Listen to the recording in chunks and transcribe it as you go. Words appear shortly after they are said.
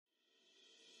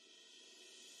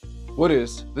What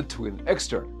is the twin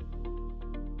extern?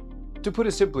 To put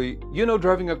it simply, you know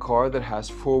driving a car that has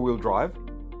four-wheel drive?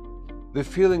 The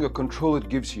feeling of control it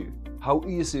gives you, how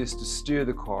easy it is to steer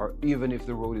the car even if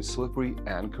the road is slippery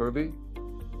and curvy?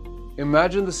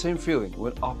 Imagine the same feeling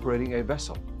when operating a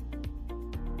vessel.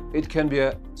 It can be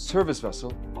a service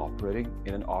vessel operating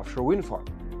in an offshore wind farm.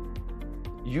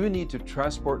 You need to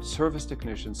transport service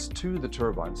technicians to the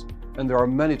turbines, and there are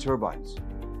many turbines.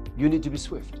 You need to be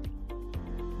swift.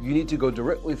 You need to go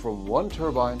directly from one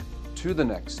turbine to the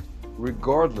next,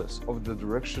 regardless of the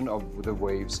direction of the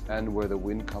waves and where the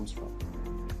wind comes from.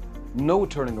 No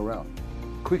turning around.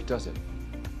 Quick does it.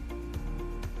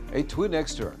 A twin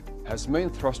extern has main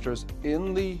thrusters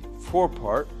in the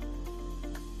forepart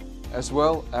as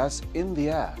well as in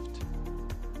the aft.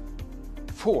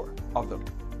 4 of them.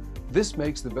 This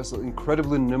makes the vessel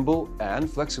incredibly nimble and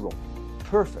flexible,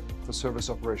 perfect for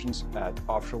service operations at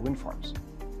offshore wind farms.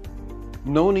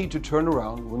 No need to turn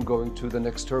around when going to the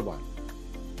next turbine.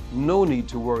 No need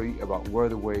to worry about where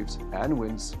the waves and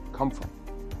winds come from.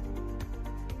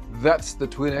 That's the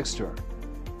twin extern.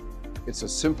 It's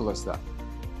as simple as that.